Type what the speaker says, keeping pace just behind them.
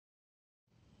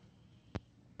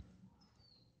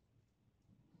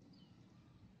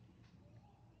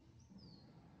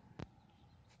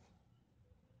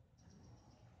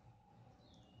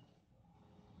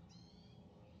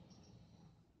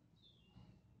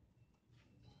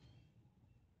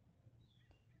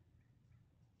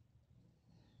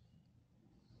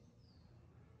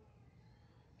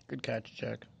Good catch,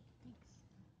 Jack. Thanks.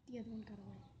 The other one got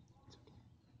away.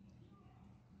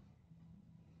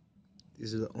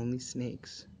 These are the only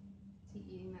snakes. Is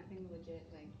he eating that thing legit?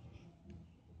 Like,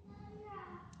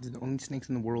 These are the only snakes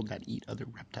in the world that eat other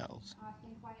reptiles.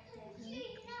 Austin, quiet, kid. Really?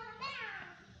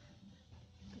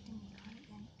 Good thing we caught it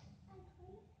then.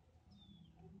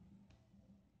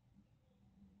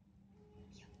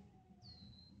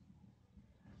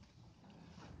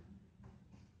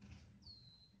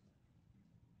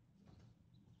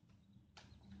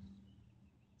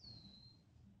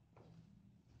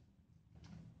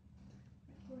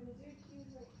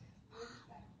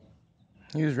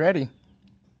 He was ready.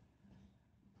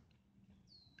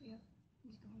 Yep,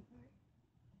 he's going for it.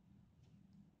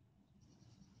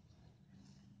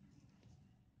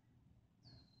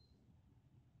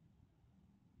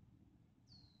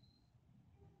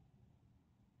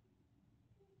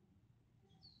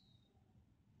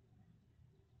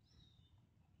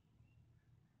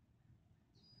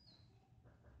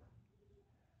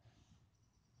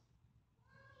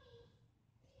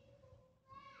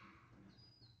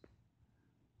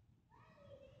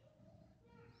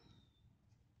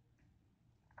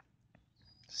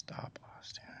 Stop,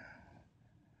 Austin.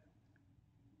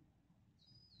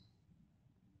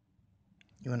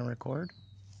 You want to record?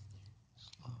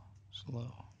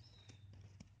 Slow.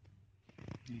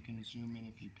 You can zoom in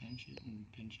if you pinch it and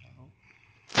pinch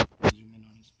out. Zoom in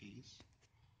on his face.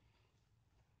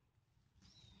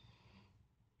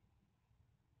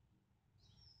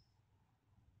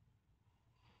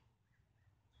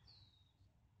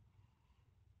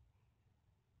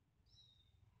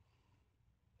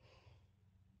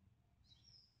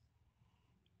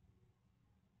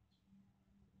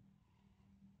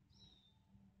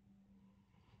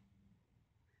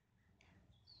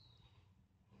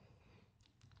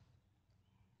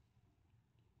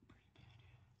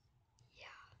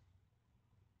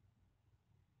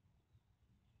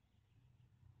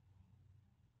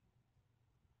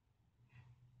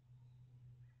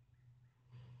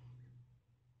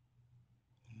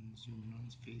 And zoom in on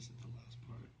his face at the last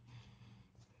part.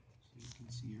 So you can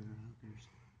see her hookers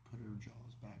put her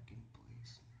jaws back in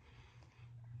place.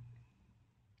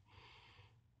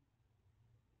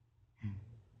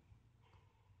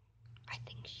 I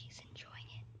think she's enjoying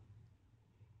it.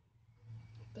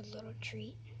 Good little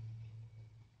treat.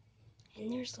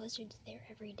 And there's lizards there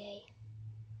every day.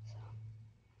 So.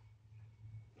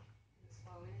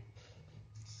 Swallowing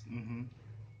it. Mm-hmm.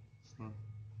 Slow.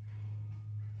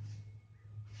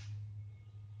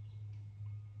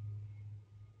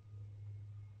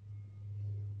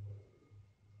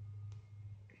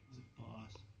 He's a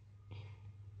boss.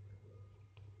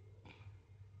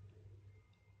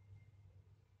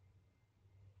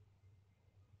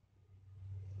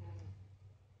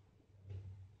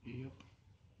 Yep.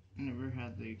 Never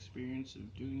had the experience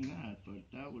of doing that, but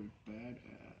that was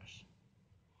badass.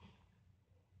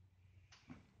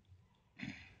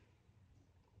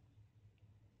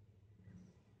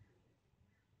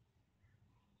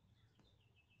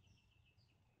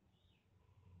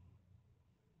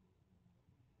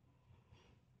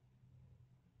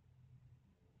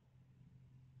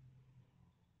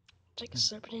 It's like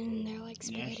slipping in there like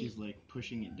spaghetti. Yeah, she's like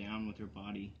pushing it down with her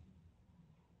body.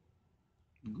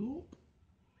 Gulp.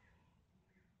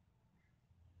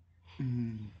 Now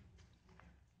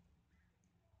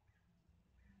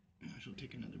she'll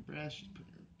take another breath. She's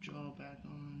putting her jaw back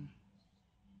on.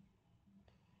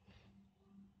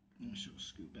 And she'll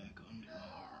scoot back onto the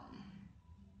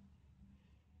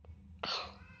arm.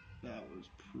 That was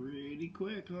pretty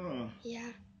quick, huh? Yeah.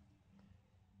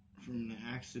 From the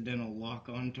accidental lock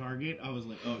on target, I was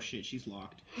like, oh shit, she's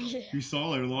locked. Yeah. You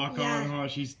saw her lock Yeah. on, huh?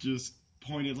 She's just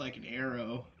pointed like an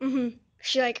arrow. Mm-hmm.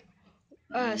 She like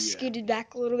scooted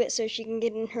back a little bit so she can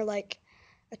get in her like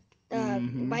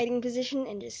biting position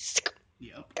and just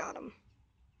got him.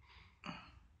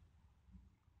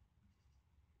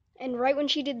 And right when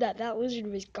she did that, that lizard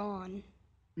was gone.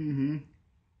 Mm-hmm.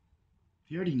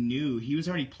 He already knew. He was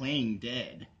already playing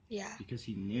dead. Yeah. Because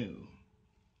he knew.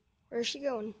 Where's she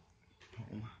going?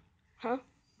 Home. Huh?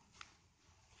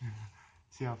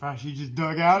 See how fast she just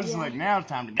dug out? She's Yeah. like, now it's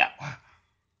time to go.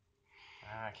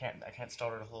 I can't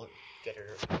start her to get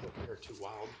her too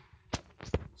wild.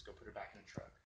 Let's go put her back in the truck.